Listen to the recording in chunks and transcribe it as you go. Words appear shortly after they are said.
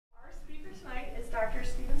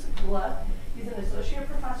left. He's an associate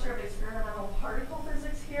professor of experimental particle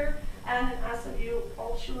physics here and an SMU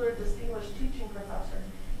Altshuler Distinguished Teaching Professor.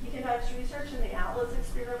 He conducts research in the ATLAS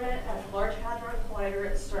experiment at the Large Hadron Collider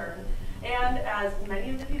at CERN. And as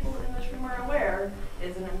many of the people in this room are aware,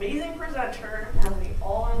 is an amazing presenter, and we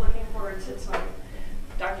all are looking forward to tonight.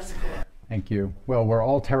 Dr. Sikora. Thank you. Well, we're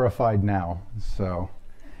all terrified now, so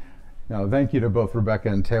no, thank you to both Rebecca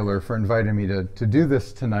and Taylor for inviting me to do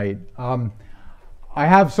this tonight. I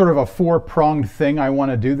have sort of a four-pronged thing I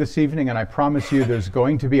want to do this evening, and I promise you there's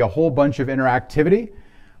going to be a whole bunch of interactivity.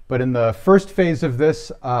 But in the first phase of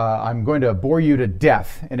this, I'm going to bore you to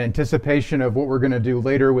death in anticipation of what we're going to do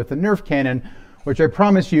later with the Nerf Cannon, which I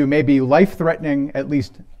promise you may be life-threatening, at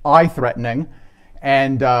least eye-threatening,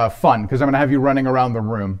 and fun, because I'm going to have you running around the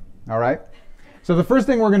room. All right? So the first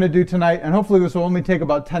thing we're going to do tonight, and hopefully this will only take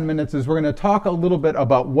about 10 minutes, is we're going to talk a little bit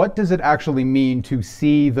about what does it actually mean to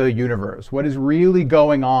see the universe? What is really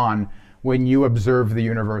going on when you observe the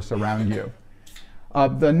universe around you?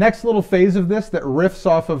 The next little phase of this that riffs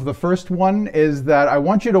off of the first one is that I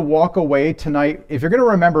want you to walk away tonight, if you're going to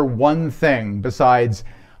remember one thing besides,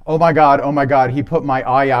 oh my God, he put my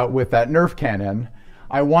eye out with that Nerf cannon,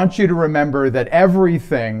 I want you to remember that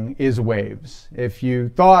everything is waves. If you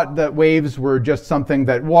thought that waves were just something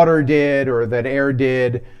that water did or that air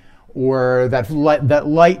did or that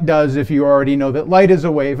light does, if you already know that light is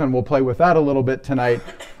a wave, and we'll play with that a little bit tonight,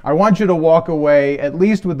 I want you to walk away at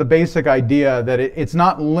least with the basic idea that it's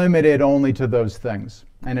not limited only to those things.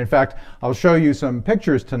 And in fact, I'll show you some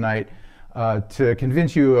pictures tonight to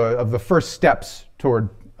convince you of the first steps toward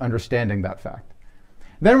understanding that fact.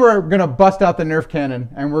 Then we're going to bust out the Nerf cannon,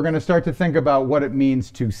 and we're going to start to think about what it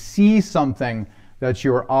means to see something that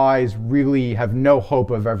your eyes really have no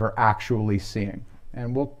hope of ever actually seeing.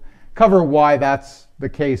 And we'll cover why that's the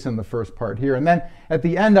case in the first part here. And then at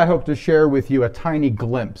the end, I hope to share with you a tiny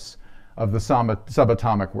glimpse of the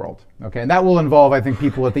subatomic world. Okay, and that will involve, I think,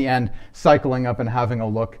 people at the end cycling up and having a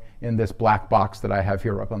look in this black box that I have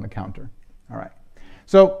here up on the counter. All right.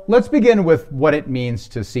 So let's begin with what it means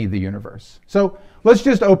to see the universe. So let's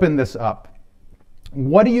just open this up.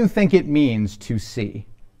 What do you think it means to see?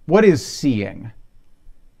 What is seeing?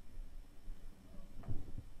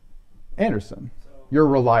 Anderson, you're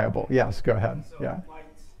reliable. Yes, go ahead. So yeah.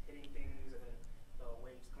 light's hitting things, and then the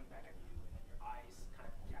waves coming back at you, and then your eyes kind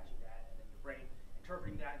of catching that, and then your brain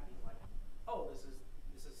interpreting that and being like, oh,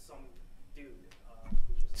 this is some dude.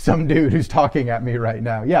 Some dude who's talking at me right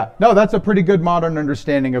now. Yeah, no, that's a pretty good modern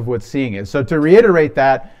understanding of what seeing is. So to reiterate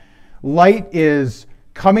that, light is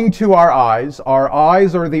coming to our eyes. Our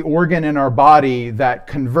eyes are the organ in our body that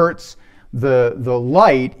converts the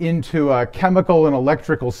light into a chemical and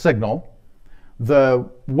electrical signal. The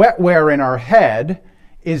wetware in our head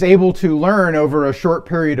is able to learn over a short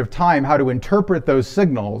period of time how to interpret those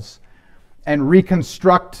signals and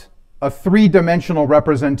reconstruct a three-dimensional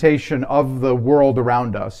representation of the world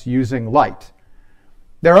around us using light.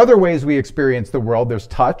 There are other ways we experience the world. There's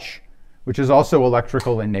touch, which is also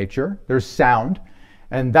electrical in nature. There's sound,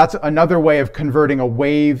 and that's another way of converting a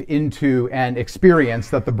wave into an experience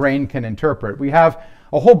that the brain can interpret. We have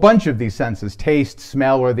a whole bunch of these senses: taste,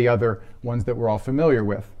 smell, or the other ones that we're all familiar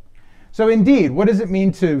with. So indeed, what does it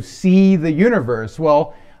mean to see the universe?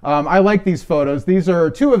 Well, I like these photos.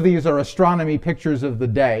 Two of these are astronomy pictures of the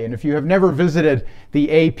day. And if you have never visited the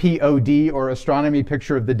APOD, or Astronomy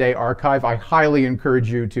Picture of the Day archive, I highly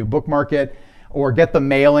encourage you to bookmark it or get the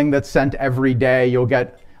mailing that's sent every day. You'll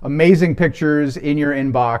get amazing pictures in your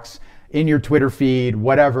inbox, in your Twitter feed,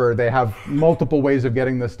 whatever. They have multiple ways of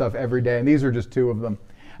getting this stuff every day, and these are just two of them.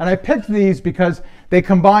 And I picked these because they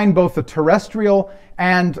combine both the terrestrial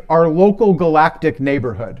and our local galactic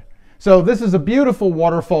neighborhood. So this is a beautiful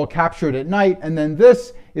waterfall captured at night, and then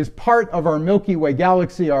this is part of our Milky Way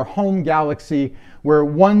galaxy, our home galaxy, where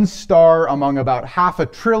one star among about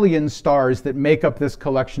 500 billion stars that make up this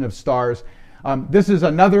collection of stars. This is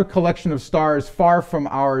another collection of stars far from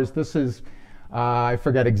ours. This is, I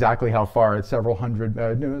forget exactly how far, it's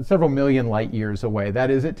several million light years away. That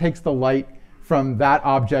is, it takes the light from that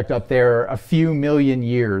object up there a few million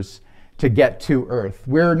years to get to Earth.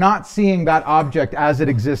 We're not seeing that object as it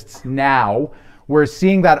exists now. We're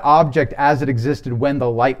seeing that object as it existed when the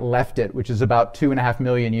light left it, which is about 2.5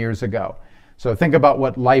 million years ago. So think about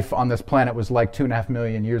what life on this planet was like 2.5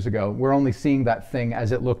 million years ago. We're only seeing that thing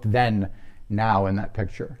as it looked then, now in that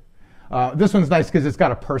picture. This one's nice because it's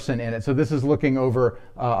got a person in it. So this is looking over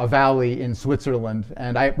a valley in Switzerland.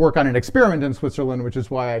 And I work on an experiment in Switzerland, which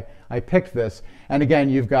is why I picked this. And again,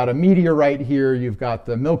 you've got a meteorite here. You've got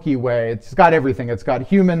the Milky Way. It's got everything. It's got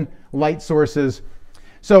human light sources.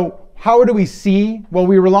 So how do we see? Well,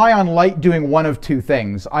 we rely on light doing one of two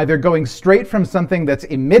things, either going straight from something that's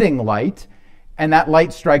emitting light, and that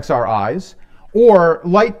light strikes our eyes, or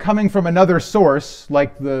light coming from another source,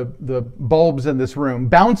 like the bulbs in this room,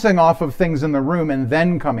 bouncing off of things in the room and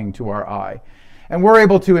then coming to our eye. And we're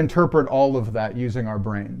able to interpret all of that using our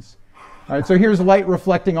brains. All right, so here's light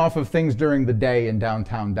reflecting off of things during the day in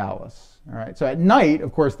downtown Dallas. All right, so at night,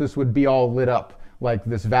 of course, this would be all lit up, like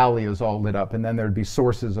this valley is all lit up, and then there'd be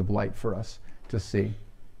sources of light for us to see.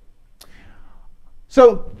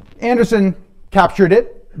 So Anderson captured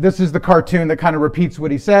it. This is the cartoon that kind of repeats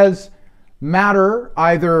what he says. Matter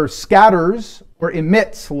either scatters or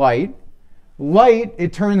emits light. Light,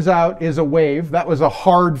 it turns out, is a wave. That was a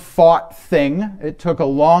hard-fought thing. It took a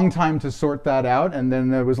long time to sort that out, and then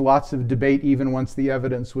there was lots of debate even once the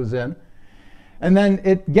evidence was in. And then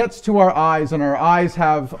it gets to our eyes, and our eyes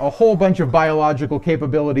have a whole bunch of biological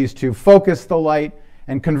capabilities to focus the light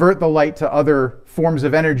and convert the light to other forms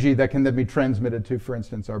of energy that can then be transmitted to, for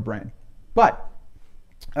instance, our brain. But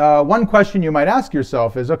one question you might ask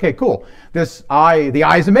yourself is, okay, cool, the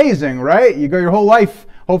eye's amazing, right? You go your whole life,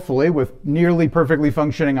 hopefully, with nearly perfectly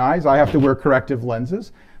functioning eyes. I have to wear corrective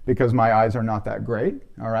lenses because my eyes are not that great,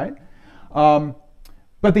 all right?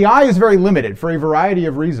 But the eye is very limited for a variety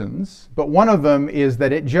of reasons, but one of them is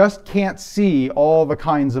that it just can't see all the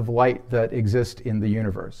kinds of light that exist in the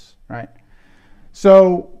universe, right?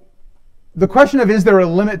 So the question of, is there a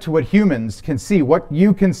limit to what humans can see? What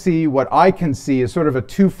you can see, what I can see is sort of a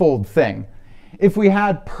twofold thing. If we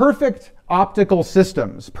had perfect optical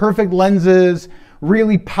systems, perfect lenses,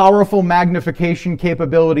 really powerful magnification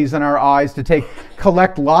capabilities in our eyes to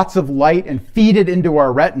collect lots of light and feed it into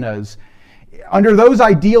our retinas, under those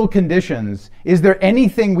ideal conditions, is there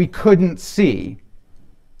anything we couldn't see?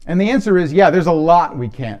 And the answer is, yeah, there's a lot we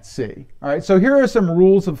can't see. All right, so here are some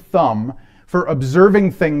rules of thumb for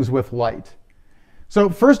observing things with light. So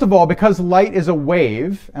first of all, because light is a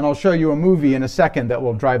wave, and I'll show you a movie in a second that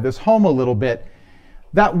will drive this home a little bit,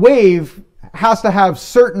 that wave has to have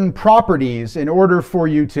certain properties in order for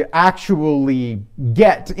you to actually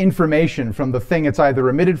get information from the thing it's either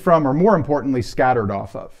emitted from or, more importantly, scattered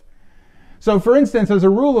off of. So for instance, as a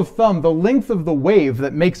rule of thumb, the length of the wave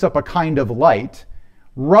that makes up a kind of light,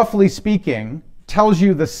 roughly speaking, tells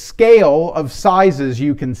you the scale of sizes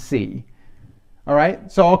you can see. All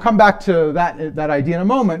right, so I'll come back to that idea in a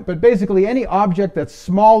moment, but basically any object that's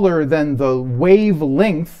smaller than the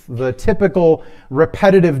wavelength, the typical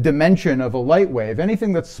repetitive dimension of a light wave,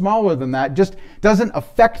 anything that's smaller than that just doesn't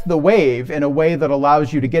affect the wave in a way that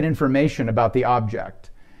allows you to get information about the object.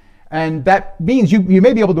 And that means you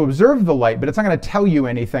may be able to observe the light, but it's not going to tell you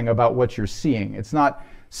anything about what you're seeing. It's not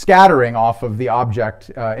scattering off of the object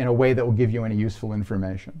in a way that will give you any useful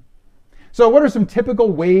information. So what are some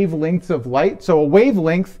typical wavelengths of light? So a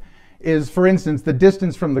wavelength is, for instance, the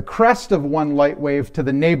distance from the crest of one light wave to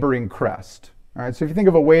the neighboring crest. All right, so if you think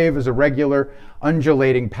of a wave as a regular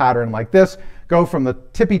undulating pattern like this, go from the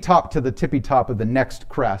tippy top to the tippy top of the next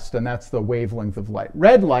crest, and that's the wavelength of light.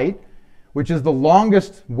 Red light, which is the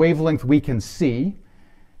longest wavelength we can see,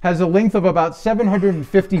 has a length of about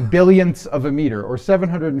 750 billionths of a meter, or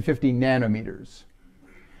 750 nanometers.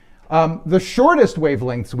 The shortest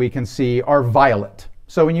wavelengths we can see are violet.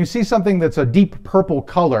 So when you see something that's a deep purple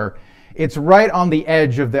color, it's right on the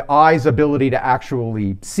edge of the eye's ability to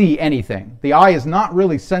actually see anything. The eye is not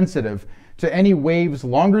really sensitive to any waves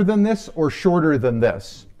longer than this or shorter than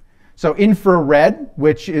this. So infrared,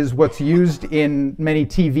 which is what's used in many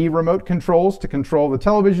TV remote controls to control the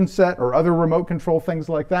television set or other remote control things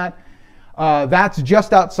like that, that's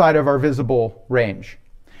just outside of our visible range.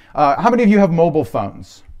 How many of you have mobile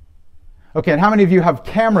phones? Okay, and how many of you have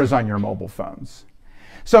cameras on your mobile phones?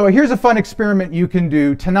 So here's a fun experiment you can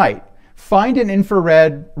do tonight. Find an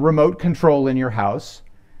infrared remote control in your house.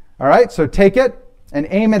 All right, so take it and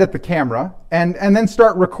aim it at the camera and then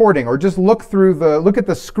start recording, or just look at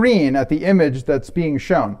the screen at the image that's being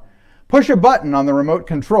shown. Push a button on the remote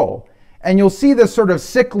control and you'll see this sort of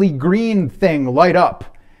sickly green thing light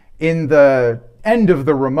up in the end of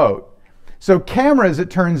the remote. So cameras, it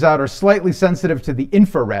turns out, are slightly sensitive to the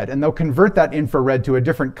infrared, and they'll convert that infrared to a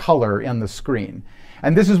different color in the screen.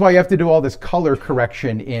 And this is why you have to do all this color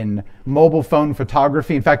correction in mobile phone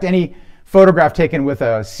photography. In fact, any photograph taken with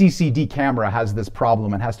a CCD camera has this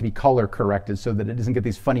problem and has to be color corrected so that it doesn't get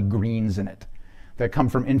these funny greens in it that come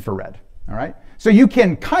from infrared. All right? So you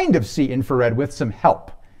can kind of see infrared with some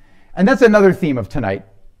help. And that's another theme of tonight.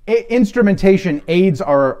 Instrumentation aids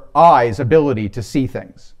our eyes' ability to see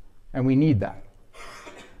things. And we need that.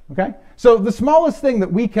 Okay? So the smallest thing that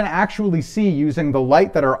we can actually see using the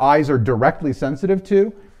light that our eyes are directly sensitive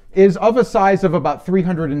to is of a size of about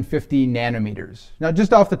 350 nanometers. Now,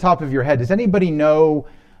 just off the top of your head, does anybody know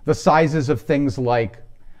the sizes of things like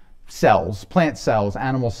cells, plant cells,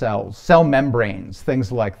 animal cells, cell membranes,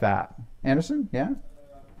 things like that? Anderson, yeah? 900-ish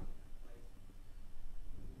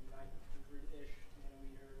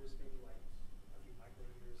nanometers, maybe like a few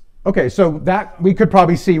micrometers. Okay, so that we could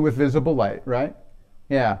probably see with visible light, right?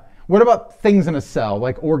 Yeah. What about things in a cell,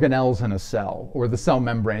 like organelles in a cell, or the cell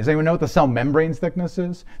membrane? Does anyone know what the cell membrane's thickness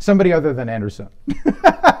is? Somebody other than Anderson.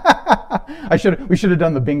 We should have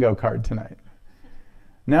done the bingo card tonight.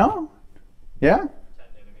 No? Yeah? 10 nanometers.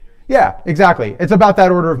 Yeah, exactly. It's about that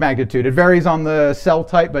order of magnitude. It varies on the cell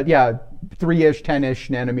type, but yeah, 3-ish, 10-ish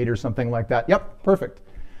nanometers, something like that. Yep, perfect.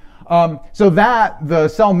 So that, the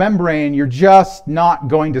cell membrane, you're just not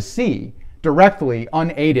going to see directly,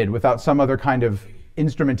 unaided, without some other kind of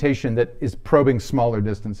instrumentation that is probing smaller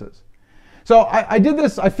distances. So I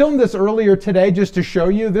filmed this earlier today just to show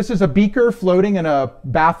you. This is a beaker floating in a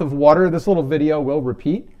bath of water. This little video will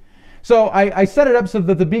repeat. So I set it up so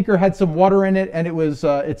that the beaker had some water in it, and it was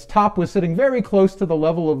its top was sitting very close to the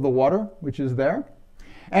level of the water, which is there.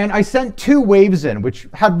 And I sent 2 waves in, which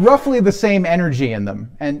had roughly the same energy in them.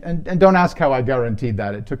 And don't ask how I guaranteed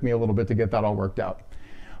that. It took me a little bit to get that all worked out.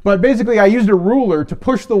 But basically, I used a ruler to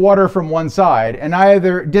push the water from one side, and I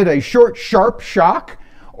either did a short, sharp shock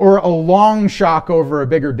or a long shock over a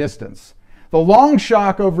bigger distance. The long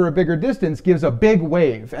shock over a bigger distance gives a big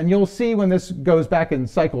wave, and you'll see when this goes back and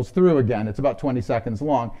cycles through again, it's about 20 seconds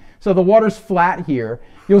long. So the water's flat here.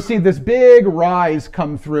 You'll see this big rise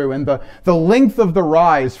come through, and the length of the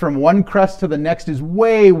rise from one crest to the next is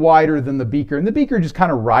way wider than the beaker, and the beaker just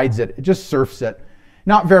kind of rides it. It just surfs it.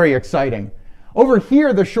 Not very exciting. Over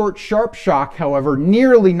here, the short, sharp shock, however,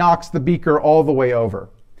 nearly knocks the beaker all the way over.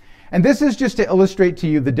 And this is just to illustrate to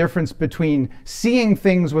you the difference between seeing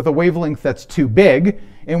things with a wavelength that's too big,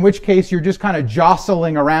 in which case you're just kind of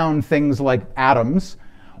jostling around things like atoms,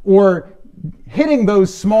 or hitting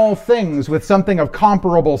those small things with something of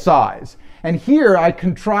comparable size. And here I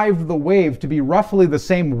contrived the wave to be roughly the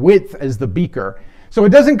same width as the beaker. So it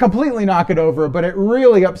doesn't completely knock it over, but it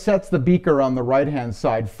really upsets the beaker on the right-hand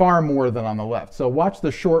side far more than on the left. So watch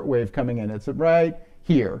the short wave coming in. It's right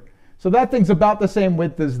here. So that thing's about the same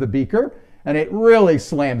width as the beaker, and it really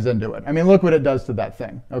slams into it. I mean, look what it does to that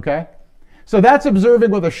thing, okay? So that's observing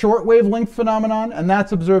with a short wavelength phenomenon, and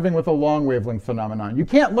that's observing with a long wavelength phenomenon. You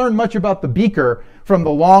can't learn much about the beaker from the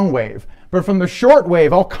long wave, but from the short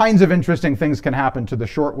wave, all kinds of interesting things can happen to the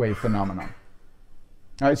short wave phenomenon.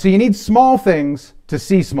 All right, so you need small things to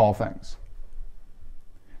see small things.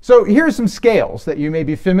 So here's some scales that you may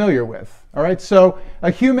be familiar with. All right, so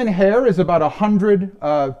a human hair is about 100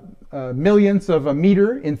 millionths of a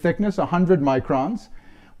meter in thickness, 100 microns.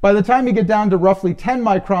 By the time you get down to roughly 10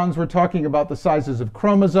 microns, we're talking about the sizes of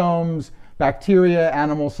chromosomes, bacteria,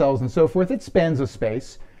 animal cells, and so forth. It spans a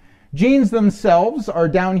space. Genes themselves are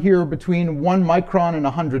down here between 1 micron and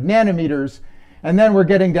 100 nanometers. And then we're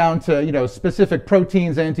getting down to, specific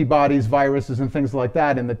proteins, antibodies, viruses, and things like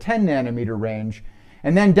that in the 10 nanometer range.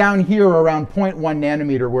 And then down here around 0.1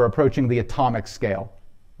 nanometer, we're approaching the atomic scale.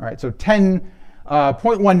 All right, so 0.1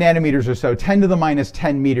 nanometers or so, 10 to the minus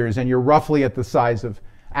 10 meters, and you're roughly at the size of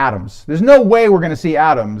atoms. There's no way we're going to see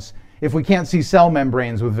atoms if we can't see cell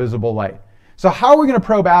membranes with visible light. So how are we going to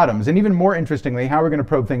probe atoms? And even more interestingly, how are we going to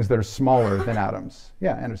probe things that are smaller than atoms?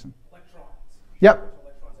 Yeah, Anderson. Electrons. Yep.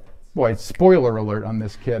 Boy, spoiler alert on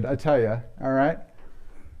this kid, I tell you. All right.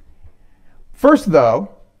 First,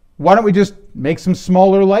 though, why don't we just make some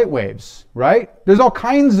smaller light waves, right? There's all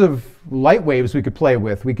kinds of light waves we could play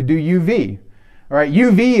with. We could do UV. All right,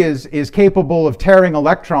 UV is capable of tearing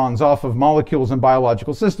electrons off of molecules in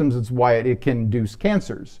biological systems. It's why it can induce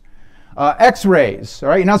cancers. X-rays, all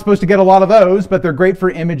right, you're not supposed to get a lot of those, but they're great for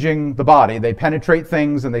imaging the body. They penetrate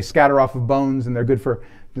things and they scatter off of bones, and they're good for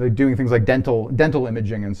doing things like dental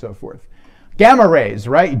imaging and so forth. Gamma rays,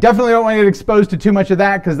 right? You definitely don't want to get exposed to too much of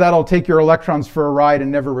that, because that'll take your electrons for a ride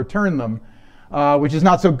and never return them, which is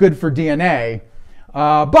not so good for DNA.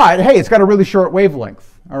 But hey, it's got a really short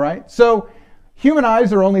wavelength, all right? So human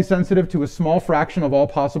eyes are only sensitive to a small fraction of all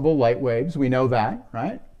possible light waves. We know that,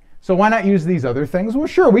 right? So why not use these other things? Well,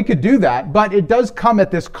 sure, we could do that, but it does come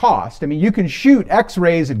at this cost. I mean, you can shoot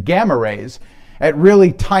X-rays and gamma rays at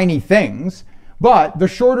really tiny things, but the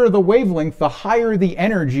shorter the wavelength, the higher the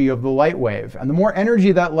energy of the light wave. And the more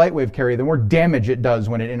energy that light wave carries, the more damage it does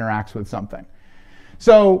when it interacts with something.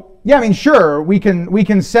 So, yeah, I mean, sure, we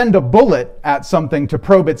can send a bullet at something to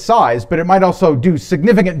probe its size, but it might also do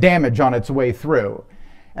significant damage on its way through.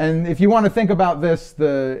 And if you want to think about this,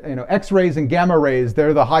 the X-rays and gamma rays,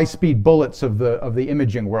 they're the high-speed bullets of the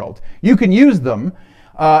imaging world. You can use them,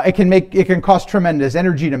 It can cost tremendous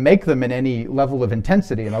energy to make them in any level of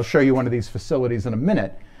intensity, and I'll show you one of these facilities in a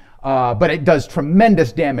minute. But it does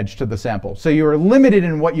tremendous damage to the sample. So you are limited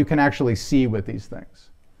in what you can actually see with these things.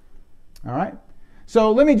 All right.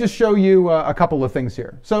 So let me just show you a couple of things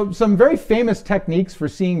here. So some very famous techniques for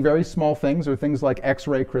seeing very small things are things like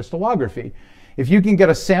X-ray crystallography. If you can get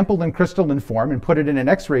a sample in crystalline form and put it in an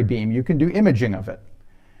X-ray beam, you can do imaging of it.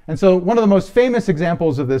 And so one of the most famous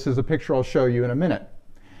examples of this is a picture I'll show you in a minute.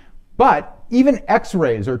 But even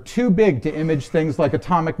X-rays are too big to image things like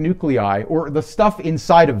atomic nuclei or the stuff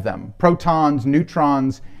inside of them, protons,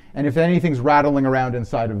 neutrons, and if anything's rattling around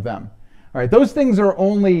inside of them. All right, those things are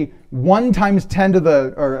only 1 times 10 to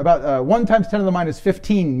the, or about 1 times 10 to the minus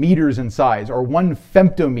 15 meters in size, or 1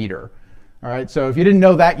 femtometer. All right, so if you didn't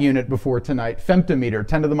know that unit before tonight, femtometer,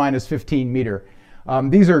 10 to the minus 15 meter.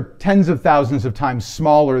 These are tens of thousands of times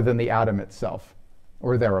smaller than the atom itself,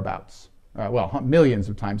 or thereabouts. Well, millions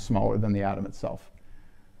of times smaller than the atom itself.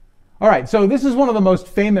 All right, so this is one of the most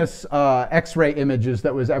famous X-ray images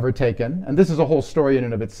that was ever taken, and this is a whole story in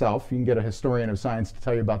and of itself. You can get a historian of science to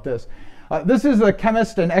tell you about this. This is the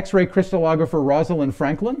chemist and X-ray crystallographer Rosalind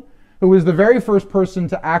Franklin, who was the very first person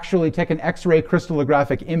to actually take an X-ray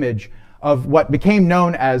crystallographic image of what became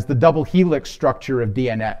known as the double helix structure of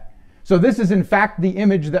DNA. So this is in fact the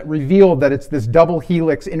image that revealed that it's this double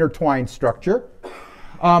helix intertwined structure.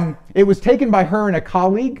 It was taken by her and a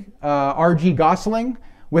colleague, R.G. Gosling.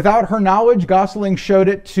 Without her knowledge, Gosling showed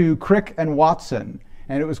it to Crick and Watson.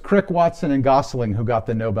 And it was Crick, Watson, and Gosling who got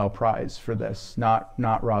the Nobel Prize for this, not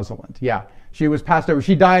Rosalind. Yeah, she was passed over.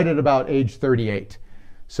 She died at about age 38.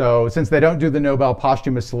 So since they don't do the Nobel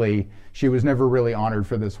posthumously, she was never really honored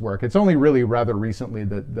for this work. It's only really rather recently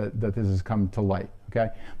that this has come to light. Okay,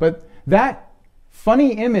 but that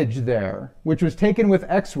funny image there, which was taken with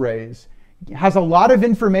X-rays, has a lot of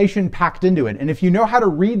information packed into it. And if you know how to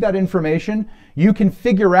read that information, you can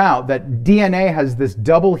figure out that DNA has this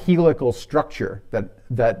double helical structure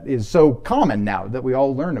that is so common now that we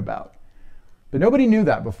all learn about. But nobody knew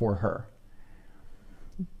that before her.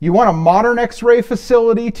 You want a modern X-ray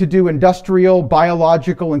facility to do industrial,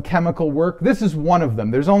 biological, and chemical work? This is one of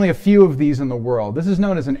them. There's only a few of these in the world. This is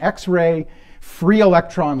known as an X-ray free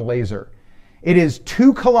electron laser. It is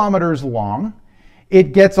 2 kilometers long.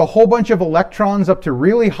 It gets a whole bunch of electrons up to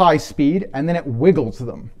really high speed, and then it wiggles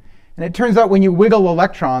them. And it turns out when you wiggle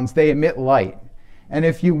electrons, they emit light. And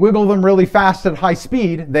if you wiggle them really fast at high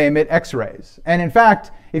speed, they emit X-rays. And in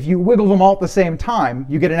fact, if you wiggle them all at the same time,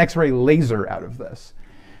 you get an X-ray laser out of this.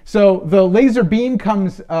 So the laser beam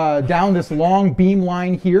comes down this long beam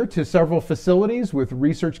line here to several facilities with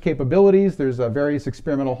research capabilities. There's various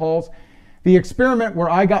experimental halls. The experiment where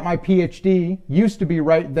I got my PhD used to be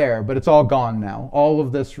right there, but it's all gone now. All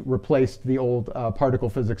of this replaced the old particle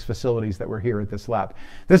physics facilities that were here at this lab.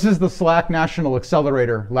 This is the SLAC National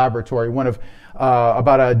Accelerator Laboratory, one of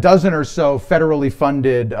about a dozen or so federally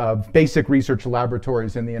funded basic research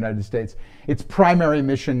laboratories in the United States. Its primary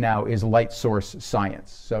mission now is light source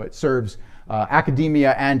science. So it serves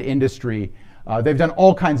academia and industry. They've done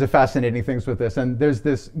all kinds of fascinating things with this, and there's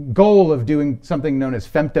this goal of doing something known as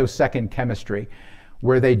femtosecond chemistry,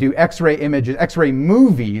 where they do X-ray images, X-ray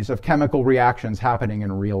movies of chemical reactions happening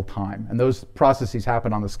in real time. And those processes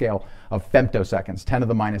happen on the scale of femtoseconds, 10 to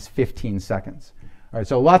the minus 15 seconds. All right,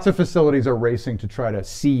 so lots of facilities are racing to try to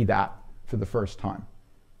see that for the first time.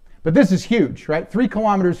 But this is huge, right? 3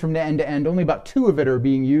 kilometers from end to end, only about 2 of it are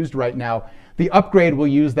being used right now. The upgrade will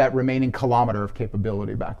use that remaining kilometer of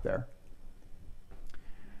capability back there.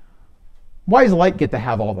 Why does light get to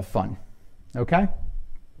have all the fun? Okay?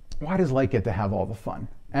 Why does light get to have all the fun?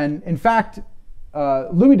 And in fact,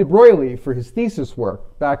 Louis de Broglie, for his thesis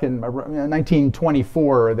work back in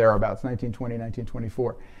 1924 or thereabouts, 1920,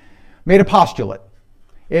 1924, made a postulate.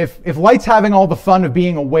 If light's having all the fun of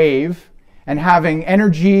being a wave and having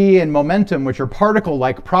energy and momentum, which are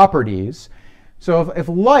particle-like properties, so if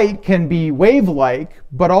light can be wave-like,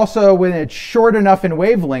 but also when it's short enough in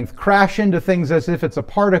wavelength, crash into things as if it's a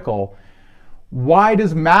particle, why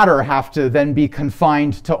does matter have to then be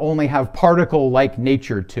confined to only have particle-like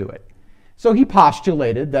nature to it? So he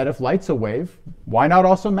postulated that if light's a wave, why not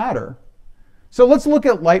also matter? So let's look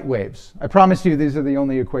at light waves. I promise you these are the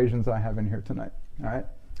only equations I have in here tonight. All right?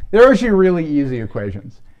 They're actually really easy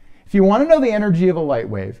equations. If you want to know the energy of a light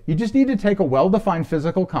wave, you just need to take a well-defined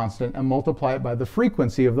physical constant and multiply it by the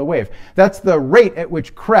frequency of the wave. That's the rate at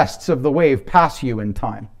which crests of the wave pass you in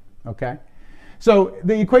time. Okay? So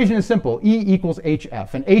the equation is simple. E equals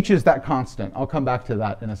hf, and h is that constant. I'll come back to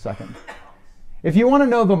that in a second. If you want to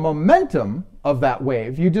know the momentum of that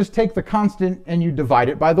wave, you just take the constant and you divide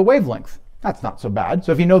it by the wavelength. That's not so bad.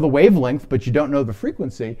 So if you know the wavelength, but you don't know the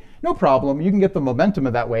frequency, no problem. You can get the momentum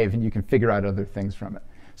of that wave and you can figure out other things from it.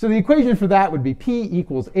 So the equation for that would be P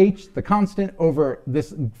equals h, the constant, over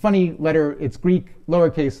this funny letter, it's Greek,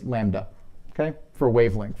 lowercase lambda, okay, for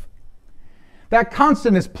wavelength. That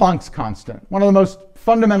constant is Planck's constant, one of the most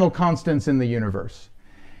fundamental constants in the universe.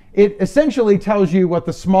 It essentially tells you what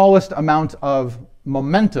the smallest amount of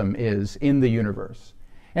momentum is in the universe.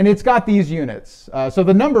 And it's got these units. So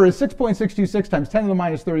the number is 6.626 times 10 to the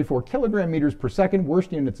minus 34 kilogram meters per second,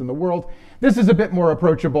 worst units in the world. This is a bit more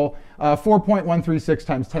approachable, 4.136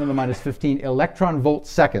 times 10 to the minus 15 electron volt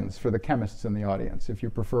seconds for the chemists in the audience, if you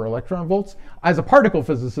prefer electron volts. As a particle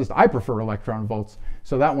physicist, I prefer electron volts,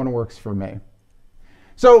 so that one works for me.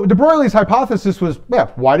 So de Broglie's hypothesis was, yeah,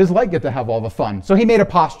 why does light get to have all the fun? So he made a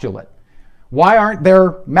postulate. Why aren't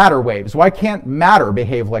there matter waves? Why can't matter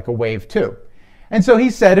behave like a wave too? And so he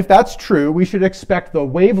said, if that's true, we should expect the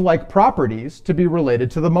wave-like properties to be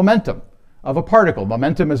related to the momentum of a particle.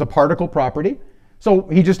 Momentum is a particle property. So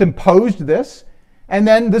he just imposed this, and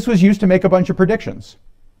then this was used to make a bunch of predictions.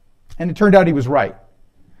 And it turned out he was right.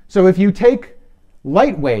 So if you take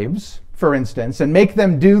light waves, for instance, and make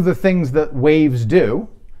them do the things that waves do,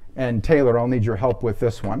 and Taylor, I'll need your help with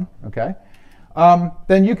this one, okay?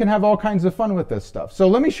 Then you can have all kinds of fun with this stuff. So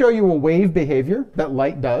let me show you a wave behavior that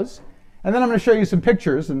light does. And then I'm going to show you some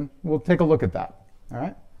pictures, and we'll take a look at that. All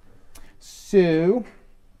right? So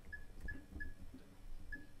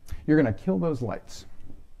you're going to kill those lights.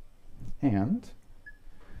 And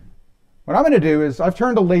what I'm going to do is I've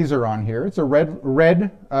turned a laser on here. It's a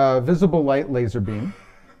red visible light laser beam.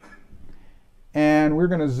 And we're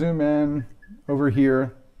going to zoom in over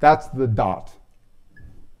here. That's the dot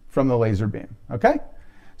from the laser beam. Okay?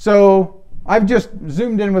 So I've just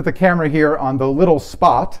zoomed in with the camera here on the little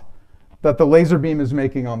spot that the laser beam is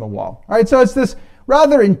making on the wall. All right, so it's this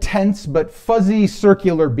rather intense but fuzzy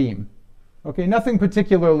circular beam. Okay, nothing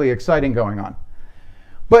particularly exciting going on.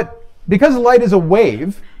 But because light is a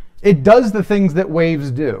wave, it does the things that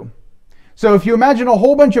waves do. So if you imagine a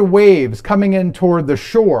whole bunch of waves coming in toward the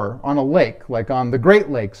shore on a lake, like on the Great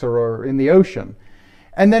Lakes or in the ocean,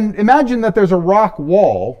 and then imagine that there's a rock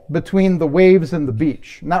wall between the waves and the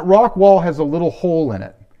beach, and that rock wall has a little hole in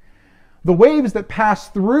it. The waves that pass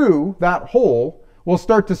through that hole will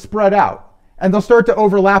start to spread out, and they'll start to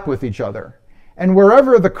overlap with each other. And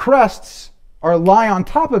wherever the crests lie on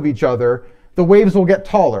top of each other, the waves will get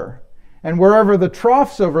taller. And wherever the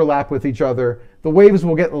troughs overlap with each other, the waves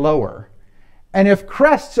will get lower. And if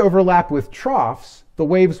crests overlap with troughs, the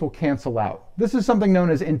waves will cancel out. This is something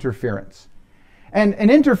known as interference. And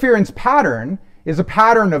an interference pattern is a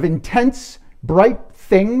pattern of intense, bright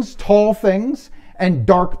things, tall things, and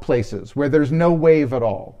dark places where there's no wave at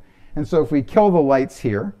all. And so if we kill the lights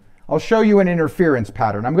here, I'll show you an interference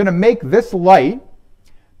pattern. I'm going to make this light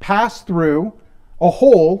pass through a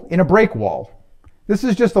hole in a break wall. This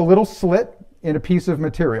is just a little slit in a piece of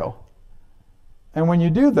material. And when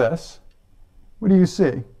you do this, what do you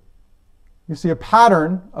see? You see a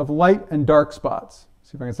pattern of light and dark spots.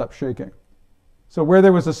 See if I can stop shaking. So where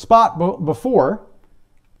there was a spot before,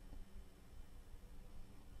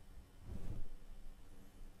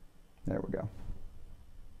 there we go.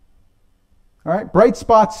 All right, bright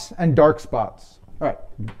spots and dark spots. All right,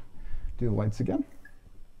 do the lights again.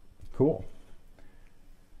 Cool.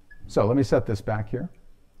 So let me set this back here.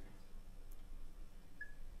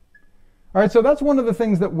 All right, so that's one of the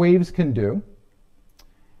things that waves can do.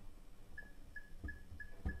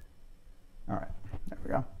 All right, there we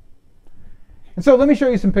go. And so let me show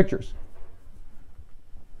you some pictures.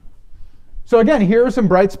 So again, here are some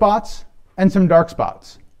bright spots and some dark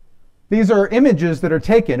spots. These are images that are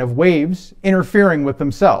taken of waves interfering with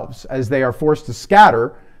themselves as they are forced to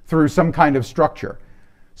scatter through some kind of structure.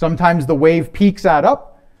 Sometimes the wave peaks add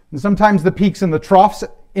up, and sometimes the peaks and the troughs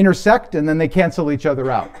intersect, and then they cancel each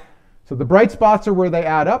other out. So the bright spots are where they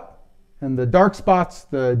add up, and the dark spots,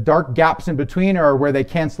 the dark gaps in between, are where they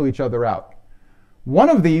cancel each other out. One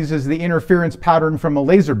of these is the interference pattern from a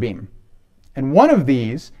laser beam. And one of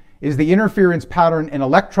these is the interference pattern an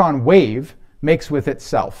electron wave makes with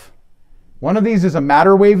itself. One of these is a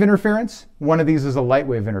matter wave interference. One of these is a light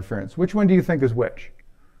wave interference. Which one do you think is which?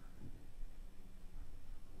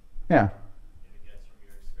 Yeah. Guess from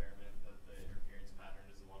your experiment that the interference pattern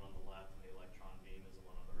is the one on the left and the electron beam is the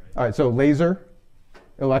one on the right. All right, so laser,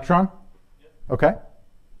 electron? Yep. Okay.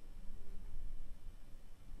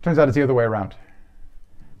 Turns out it's the other way around.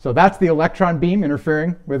 So that's the electron beam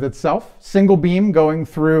interfering with itself. Single beam going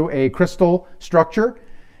through a crystal structure.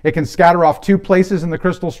 It can scatter off two places in the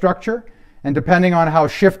crystal structure. And depending on how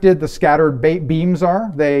shifted the scattered beams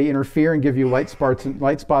are, they interfere and give you light spots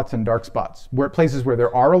and dark spots. Places where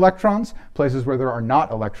there are electrons, places where there are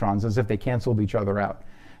not electrons, as if they canceled each other out.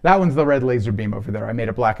 That one's the red laser beam over there. I made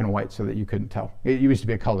it black and white so that you couldn't tell. It used to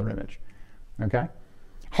be a color image. Okay?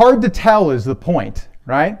 Hard to tell is the point,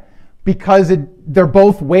 right? Because they're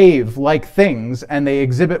both wave-like things and they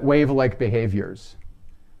exhibit wave-like behaviors.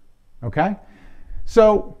 Okay?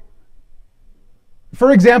 So,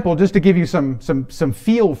 for example, just to give you some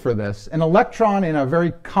feel for this, an electron in a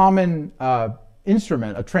very common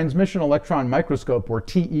instrument, a transmission electron microscope, or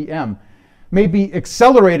TEM, may be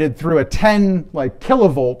accelerated through a 10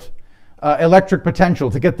 kilovolt electric potential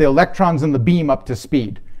to get the electrons in the beam up to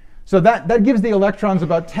speed. So that gives the electrons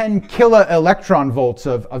about 10 kiloelectron volts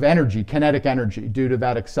of energy, kinetic energy, due to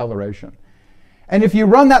that acceleration. And if you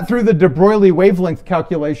run that through the de Broglie wavelength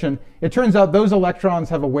calculation, it turns out those electrons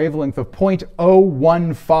have a wavelength of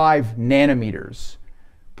 0.015 nanometers.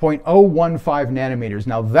 0.015 nanometers.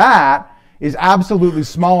 Now that is absolutely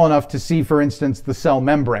small enough to see, for instance, the cell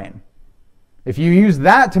membrane. If you use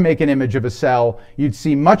that to make an image of a cell, you'd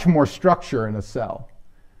see much more structure in a cell.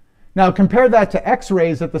 Now compare that to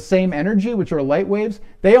X-rays at the same energy, which are light waves.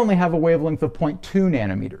 They only have a wavelength of 0.2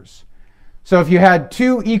 nanometers. So if you had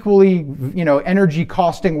two equally, energy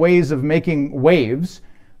costing ways of making waves,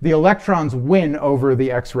 the electrons win over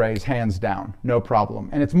the X-rays hands down, no problem.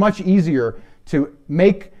 And it's much easier to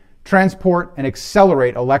make, transport, and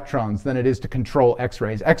accelerate electrons than it is to control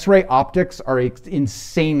X-rays. X-ray optics are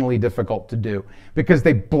insanely difficult to do because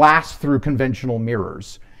they blast through conventional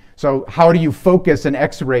mirrors. So how do you focus an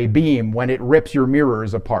X-ray beam when it rips your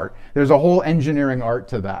mirrors apart? There's a whole engineering art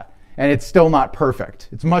to that. And it's still not perfect.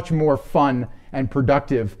 It's much more fun and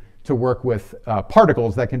productive to work with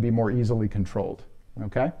particles that can be more easily controlled.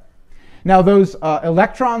 Okay? Now those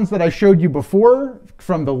electrons that I showed you before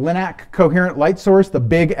from the LINAC coherent light source, the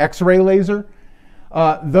big X-ray laser,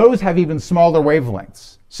 those have even smaller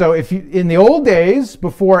wavelengths. So in the old days,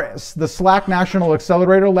 before the SLAC National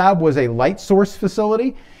Accelerator Lab was a light source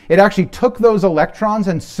facility, it actually took those electrons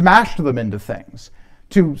and smashed them into things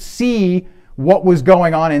to see what was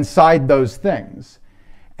going on inside those things.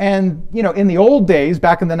 And in the old days,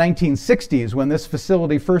 back in the 1960s, when this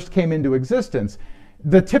facility first came into existence,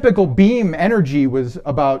 the typical beam energy was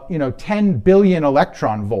about 10 billion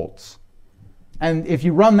electron volts. And if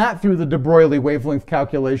you run that through the de Broglie wavelength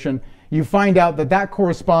calculation, you find out that that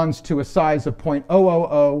corresponds to a size of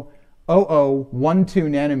 0.0000012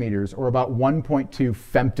 nanometers, or about 1.2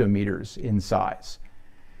 femtometers in size.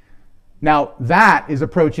 Now, that is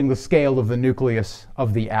approaching the scale of the nucleus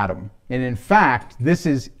of the atom. And in fact, this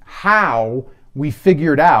is how we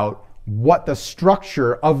figured out what the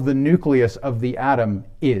structure of the nucleus of the atom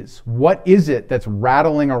is. What is it that's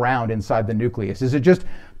rattling around inside the nucleus? Is it just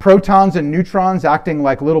protons and neutrons acting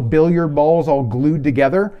like little billiard balls all glued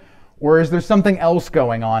together? Or is there something else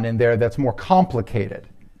going on in there that's more complicated?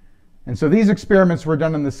 And so these experiments were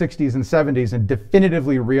done in the 60s and 70s and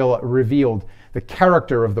definitively revealed the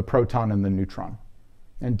character of the proton and the neutron.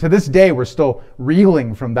 And to this day, we're still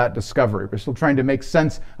reeling from that discovery. We're still trying to make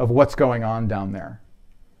sense of what's going on down there.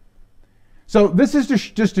 So this is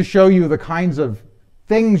just to show you the kinds of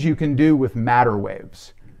things you can do with matter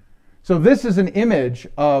waves. So this is an image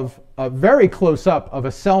of a very close up of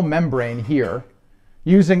a cell membrane here,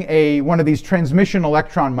 using one of these transmission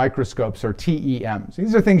electron microscopes, or TEMs.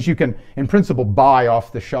 These are things you can, in principle, buy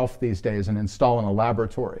off the shelf these days and install in a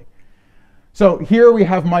laboratory. So here we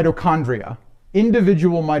have mitochondria,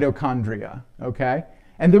 individual mitochondria, okay?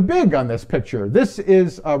 And they're big on this picture. This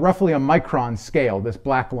is roughly a micron scale, this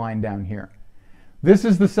black line down here. This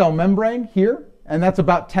is the cell membrane here, and that's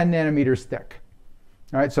about 10 nanometers thick.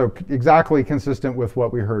 All right, so exactly consistent with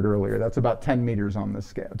what we heard earlier. That's about 10 meters on this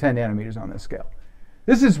scale, 10 nanometers on this scale.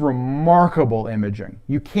 This is remarkable imaging.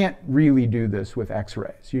 You can't really do this with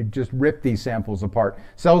X-rays. You just rip these samples apart.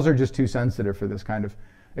 Cells are just too sensitive for this kind of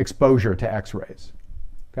exposure to X-rays.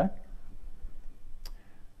 Okay?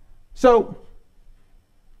 So,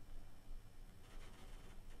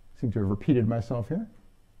 I seem to have repeated myself here.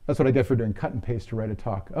 That's what I get for doing cut and paste to write a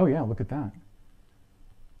talk. Oh yeah, look at that.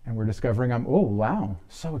 And we're discovering oh wow,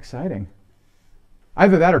 so exciting.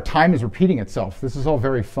 Either that or time is repeating itself. This is all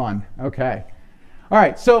very fun. Okay. All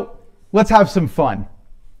right, so let's have some fun.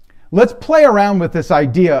 Let's play around with this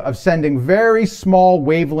idea of sending very small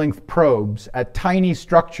wavelength probes at tiny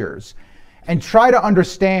structures and try to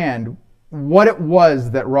understand what it was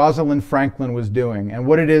that Rosalind Franklin was doing and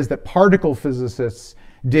what it is that particle physicists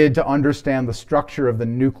did to understand the structure of the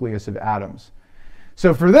nucleus of atoms.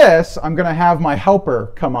 So for this, I'm going to have my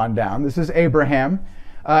helper come on down. This is Abraham.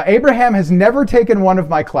 Abraham has never taken one of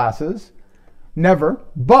my classes. Never.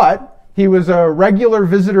 But he was a regular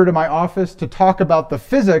visitor to my office to talk about the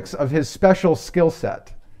physics of his special skill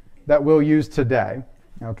set that we'll use today.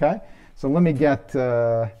 Okay? So let me get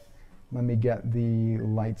the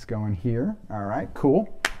lights going here. All right,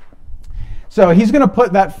 cool. So he's going to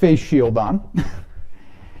put that face shield on.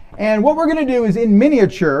 And what we're going to do is, in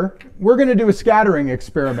miniature, we're going to do a scattering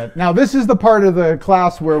experiment. Now, this is the part of the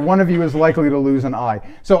class where one of you is likely to lose an eye.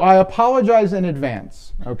 So I apologize in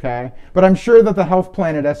advance, okay? But I'm sure that the health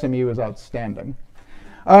plan at SMU is outstanding.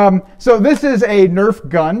 So this is a Nerf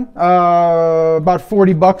gun, about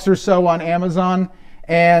 $40 or so on Amazon.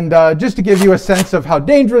 And just to give you a sense of how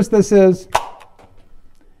dangerous this is.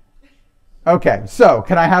 Okay, so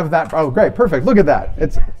can I have that? Oh, great, perfect. Look at that.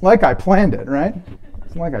 It's like I planned it, right?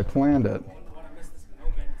 It's like I planned it.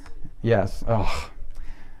 Yes. Oh.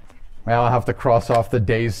 Well, I'll have to cross off the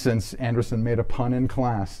days since Anderson made a pun in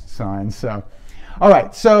class sign. So, all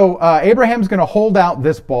right. So Abraham's going to hold out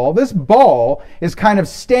this ball. This ball is kind of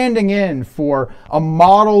standing in for a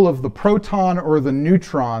model of the proton or the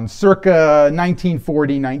neutron, circa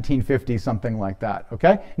 1940, 1950, something like that.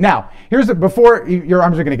 Okay. Now, before your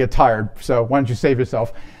arms are going to get tired. So why don't you save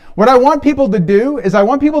yourself? What I want people to do is I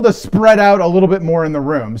want people to spread out a little bit more in the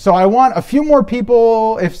room. So I want a few more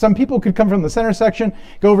people, if some people could come from the center section,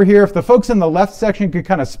 go over here. If the folks in the left section could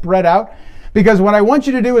kind of spread out. Because what I want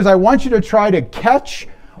you to do is I want you to try to catch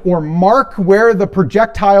or mark where the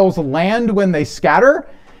projectiles land when they scatter.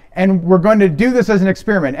 And we're going to do this as an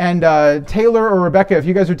experiment. And Taylor or Rebecca, if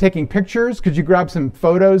you guys are taking pictures, could you grab some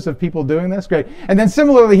photos of people doing this? Great. And then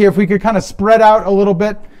similarly here, if we could kind of spread out a little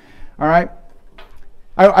bit. All right.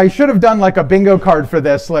 I should have done like a bingo card for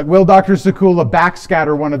this, like will Dr. Sekula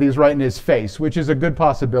backscatter one of these right in his face, which is a good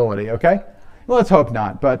possibility, okay? Well, let's hope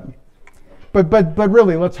not, but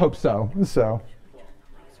really, let's hope so. So,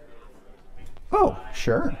 oh,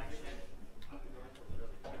 sure.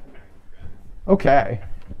 Okay.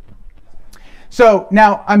 So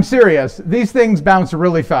now I'm serious. These things bounce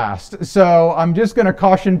really fast. So I'm just going to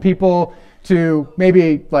caution people to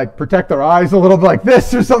maybe like protect their eyes a little bit like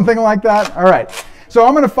this or something like that. All right. So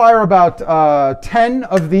I'm going to fire about 10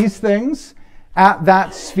 of these things at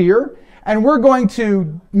that sphere, and we're going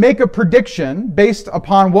to make a prediction based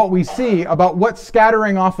upon what we see about what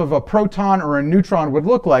scattering off of a proton or a neutron would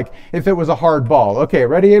look like if it was a hard ball. Okay,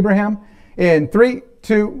 ready, Abraham? In 3,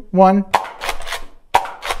 2, 1.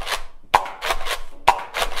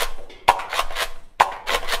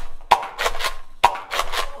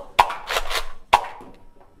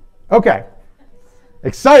 Okay,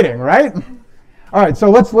 exciting, right? All right, so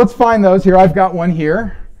let's find those here. I've got one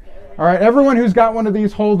here. All right, everyone who's got one of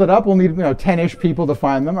these, hold it up. We'll need 10-ish people to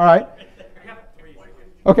find them. All right.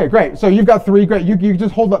 Okay, great. So you've got 3. Great. You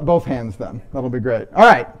just hold up both hands then. That'll be great. All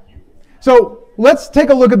right. So let's take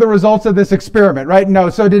a look at the results of this experiment, right? No.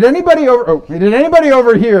 So did anybody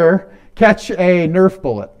over here catch a Nerf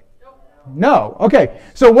bullet? No. Okay.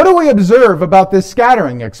 So what do we observe about this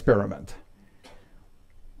scattering experiment?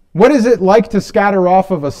 What is it like to scatter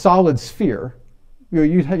off of a solid sphere?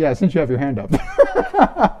 Yeah, since you have your hand up.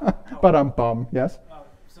 But yes?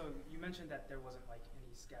 So you mentioned that there wasn't like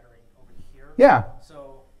any scattering over here. Yeah.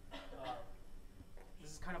 So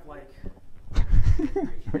this is kind of like,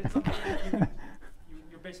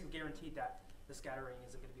 you're basically guaranteed that the scattering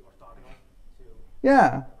isn't going to be orthogonal to...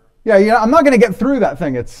 Yeah. Yeah, I'm not going to get through that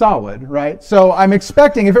thing. It's solid, right? So I'm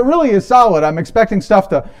expecting, if it really is solid, I'm expecting stuff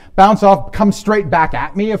to bounce off, come straight back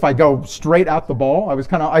at me if I go straight at the ball.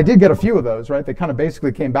 I did get a few of those, right? They kind of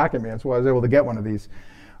basically came back at me. That's why I was able to get one of these,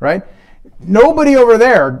 right? Nobody over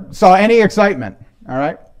there saw any excitement, all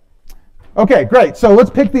right? Okay, great. So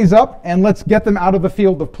let's pick these up and let's get them out of the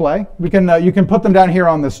field of play. You can put them down here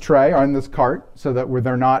on this tray or on this cart so that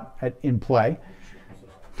they're not in play.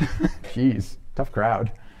 Jeez, tough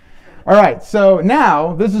crowd. All right, so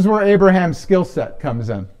now this is where Abraham's skill set comes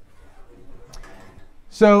in.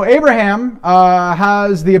 So Abraham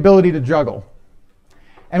has the ability to juggle.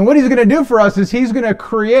 And what he's going to do for us is he's going to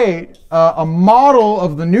create a model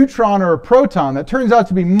of the neutron or a proton that turns out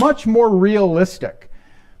to be much more realistic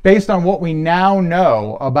based on what we now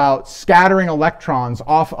know about scattering electrons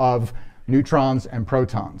off of neutrons and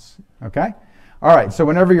protons. Okay? All right, so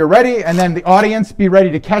whenever you're ready, and then the audience be ready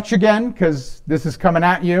to catch again, because this is coming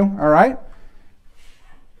at you, all right?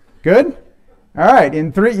 Good? All right,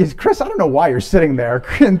 in 3, Chris, I don't know why you're sitting there.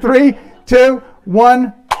 In 3, 2,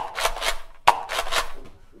 1.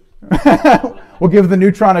 We'll give the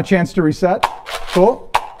neutron a chance to reset. Cool.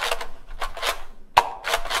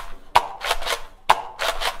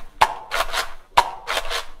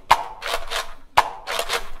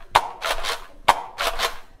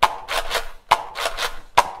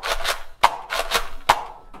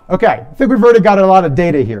 Okay, I think we've already got a lot of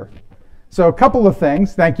data here. So a couple of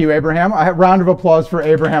things. Thank you, Abraham. A round of applause for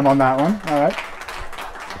Abraham on that one. All right.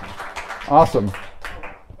 Awesome.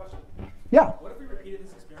 Question. Yeah. What if we repeated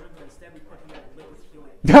this experiment, but instead we put in liquid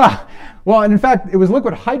helium? Well, and in fact, it was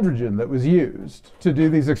liquid hydrogen that was used to do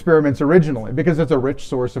these experiments originally because it's a rich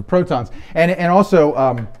source of protons. And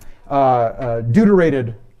also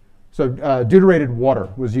deuterated, deuterated water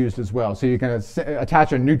was used as well. So you can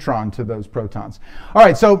attach a neutron to those protons. All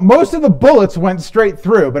right, so most of the bullets went straight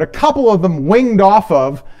through, but a couple of them winged off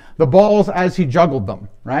of the balls as he juggled them,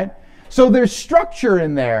 right? So there's structure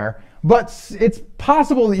in there, but it's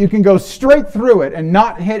possible that you can go straight through it and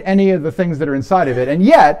not hit any of the things that are inside of it. And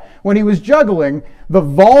yet, when he was juggling, the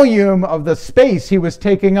volume of the space he was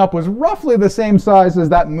taking up was roughly the same size as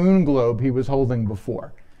that moon globe he was holding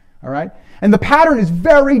before. All right? And the pattern is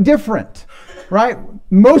very different, right?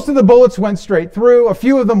 Most of the bullets went straight through. A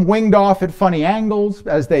few of them winged off at funny angles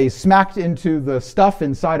as they smacked into the stuff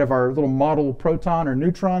inside of our little model proton or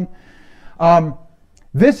neutron.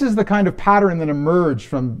 This is the kind of pattern that emerged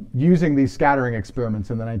from using these scattering experiments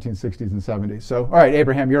in the 1960s and 70s. So, all right,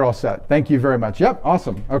 Abraham, you're all set. Thank you very much. Yep,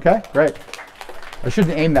 awesome. Okay, great. I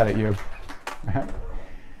shouldn't aim that at you. All right.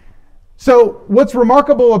 So what's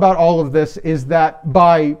remarkable about all of this is that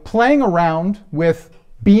by playing around with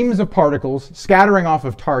beams of particles scattering off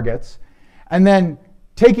of targets, and then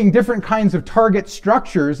taking different kinds of target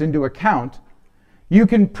structures into account, you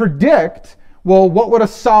can predict, well, what would a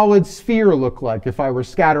solid sphere look like if I were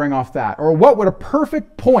scattering off that? Or what would a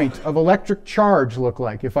perfect point of electric charge look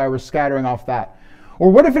like if I were scattering off that?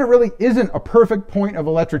 Or what if it really isn't a perfect point of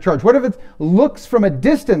electric charge? What if it looks from a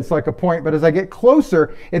distance like a point, but as I get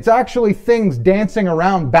closer, it's actually things dancing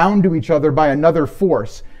around bound to each other by another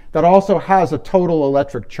force that also has a total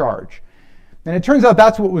electric charge? And it turns out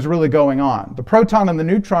that's what was really going on. The proton and the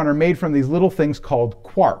neutron are made from these little things called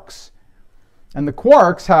quarks. And the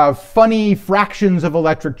quarks have funny fractions of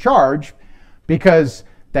electric charge because,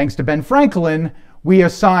 thanks to Ben Franklin, we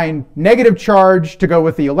assign negative charge to go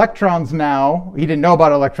with the electrons now. He didn't know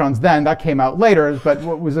about electrons then, that came out later, but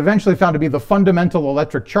what was eventually found to be the fundamental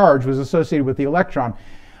electric charge was associated with the electron.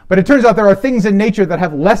 But it turns out there are things in nature that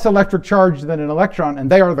have less electric charge than an electron, and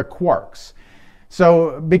they are the quarks.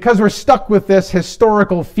 So because we're stuck with this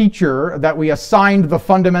historical feature that we assigned the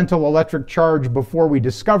fundamental electric charge before we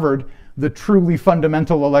discovered the truly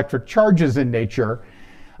fundamental electric charges in nature,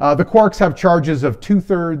 the quarks have charges of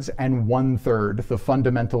 2/3 and 1/3 the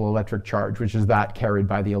fundamental electric charge, which is that carried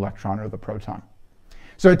by the electron or the proton.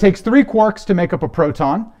 So it takes 3 quarks to make up a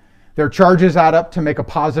proton. Their charges add up to make a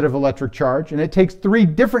positive electric charge, and it takes 3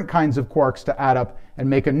 different kinds of quarks to add up and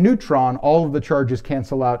make a neutron. All of the charges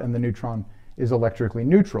cancel out and the neutron is electrically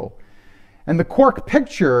neutral. And the quark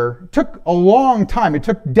picture took a long time. It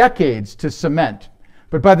took decades to cement.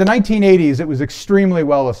 But by the 1980s, it was extremely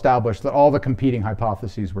well established that all the competing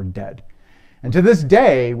hypotheses were dead. And to this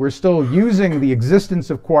day, we're still using the existence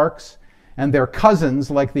of quarks and their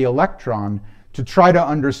cousins, like the electron, to try to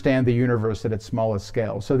understand the universe at its smallest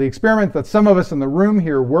scale. So the experiment that some of us in the room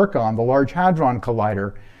here work on, the Large Hadron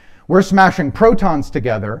Collider, we're smashing protons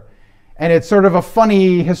together, and it's sort of a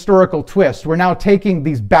funny historical twist. We're now taking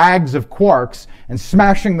these bags of quarks and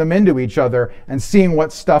smashing them into each other and seeing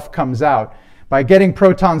what stuff comes out. By getting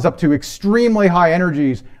protons up to extremely high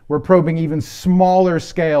energies, we're probing even smaller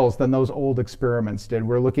scales than those old experiments did.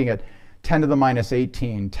 We're looking at 10 to the minus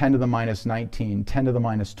 18, 10 to the minus 19, 10 to the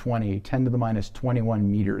minus 20, 10 to the minus 21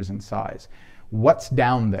 meters in size. What's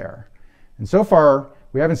down there? And so far,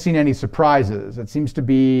 we haven't seen any surprises. It seems to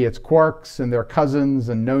be it's quarks and their cousins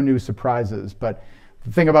and no new surprises. But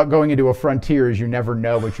the thing about going into a frontier is you never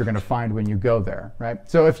know what you're going to find when you go there, right?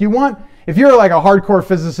 So if you're like a hardcore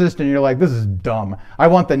physicist and you're like, this is dumb, I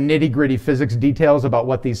want the nitty-gritty physics details about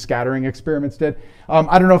what these scattering experiments did.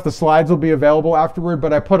 I don't know if the slides will be available afterward,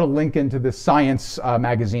 but I put a link into this Science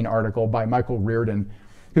magazine article by Michael Reardon,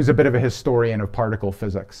 who's a bit of a historian of particle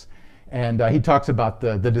physics. And he talks about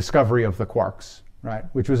the discovery of the quarks, right?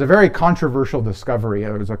 Which was a very controversial discovery.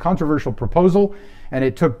 It was a controversial proposal, and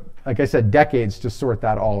it took, like I said, decades to sort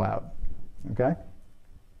that all out, okay?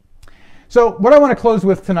 So what I want to close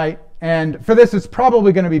with tonight, and for this it's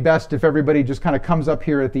probably going to be best if everybody just kind of comes up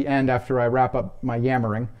here at the end after I wrap up my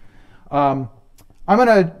yammering. I'm going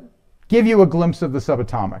to give you a glimpse of the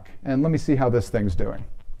subatomic, and let me see how this thing's doing.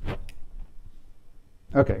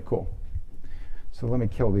 Okay, cool. So let me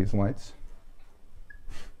kill these lights.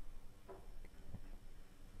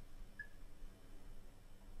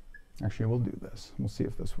 Actually, we'll do this. We'll see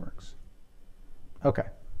if this works. Okay.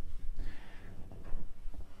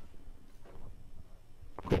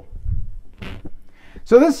 Cool.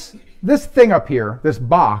 So this this thing up here, this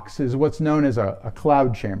box, is what's known as a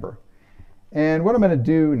cloud chamber. And what I'm going to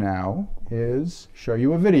do now is show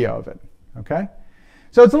you a video of it, okay?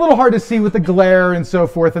 So it's a little hard to see with the glare and so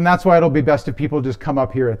forth, and that's why it'll be best if people just come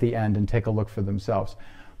up here at the end and take a look for themselves.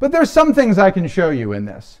 But there's some things I can show you in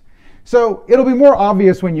this. So it'll be more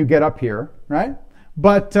obvious when you get up here, right?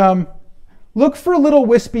 But look for little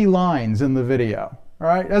wispy lines in the video, all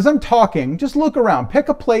right? As I'm talking, just look around. Pick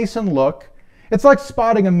a place and look. It's like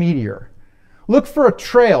spotting a meteor. Look for a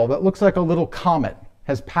trail that looks like a little comet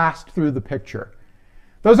has passed through the picture.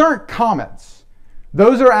 Those aren't comets.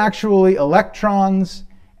 Those are actually electrons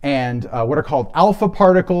and what are called alpha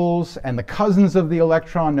particles and the cousins of the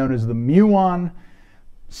electron known as the muon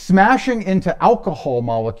smashing into alcohol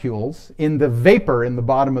molecules in the vapor in the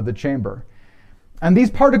bottom of the chamber. And these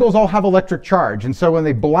particles all have electric charge. And so when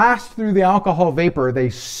they blast through the alcohol vapor, they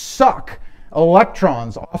suck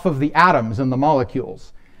electrons off of the atoms in the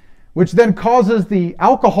molecules, which then causes the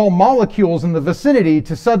alcohol molecules in the vicinity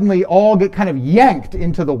to suddenly all get kind of yanked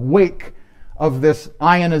into the wake of this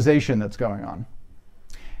ionization that's going on.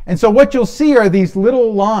 And so what you'll see are these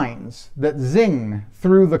little lines that zing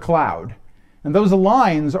through the cloud. And those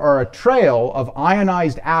lines are a trail of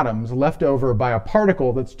ionized atoms left over by a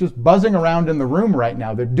particle that's just buzzing around in the room right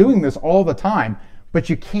now. They're doing this all the time, but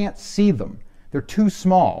you can't see them. They're too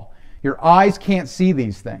small. Your eyes can't see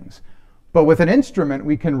these things. But with an instrument,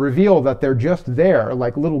 we can reveal that they're just there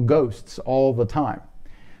like little ghosts all the time.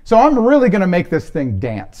 So I'm really going to make this thing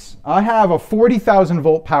dance. I have a 40,000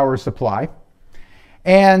 volt power supply,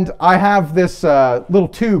 and I have this little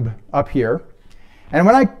tube up here. And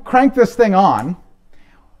when I crank this thing on,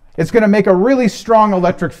 it's going to make a really strong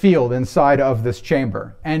electric field inside of this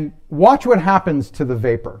chamber. And watch what happens to the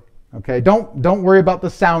vapor. Okay, don't worry about the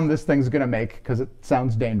sound this thing's going to make because it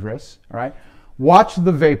sounds dangerous. All right, watch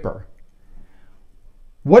the vapor.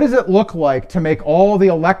 What does it look like to make all the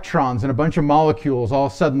electrons and a bunch of molecules all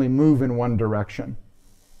suddenly move in one direction?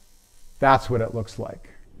 That's what it looks like.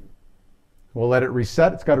 We'll let it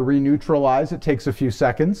reset. It's got to re-neutralize. It takes a few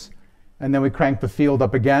seconds. And then we crank the field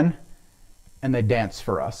up again, and they dance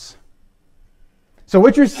for us. So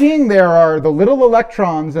what you're seeing there are the little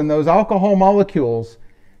electrons and those alcohol molecules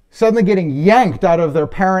suddenly getting yanked out of their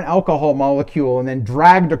parent alcohol molecule and then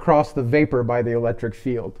dragged across the vapor by the electric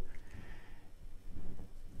field.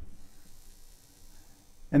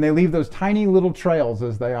 And they leave those tiny little trails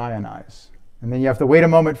as they ionize. And then you have to wait a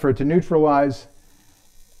moment for it to neutralize,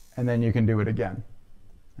 and then you can do it again.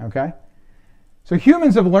 Okay? So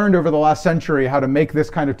humans have learned over the last century how to make this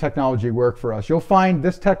kind of technology work for us. You'll find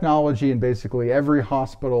this technology in basically every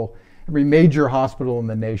hospital, every major hospital in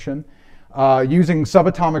the nation, using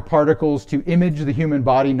subatomic particles to image the human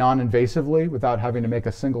body non-invasively without having to make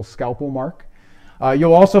a single scalpel mark.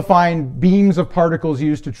 You'll also find beams of particles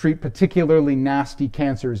used to treat particularly nasty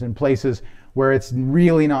cancers in places where it's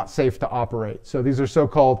really not safe to operate. So these are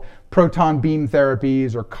so-called proton beam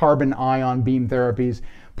therapies or carbon ion beam therapies.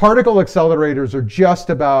 Particle accelerators are just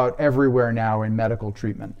about everywhere now in medical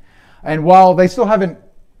treatment. And while they still haven't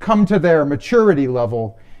come to their maturity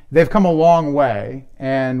level, they've come a long way,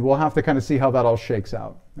 and we'll have to kind of see how that all shakes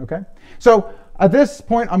out. Okay? So at this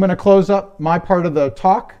point, I'm going to close up my part of the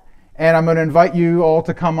talk, and I'm going to invite you all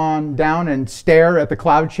to come on down and stare at the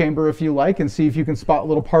cloud chamber if you like, and see if you can spot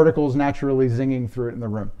little particles naturally zinging through it in the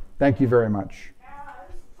room. Thank you very much.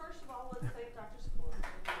 First of all, let's thank Dr. Spore.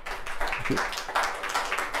 Thank you.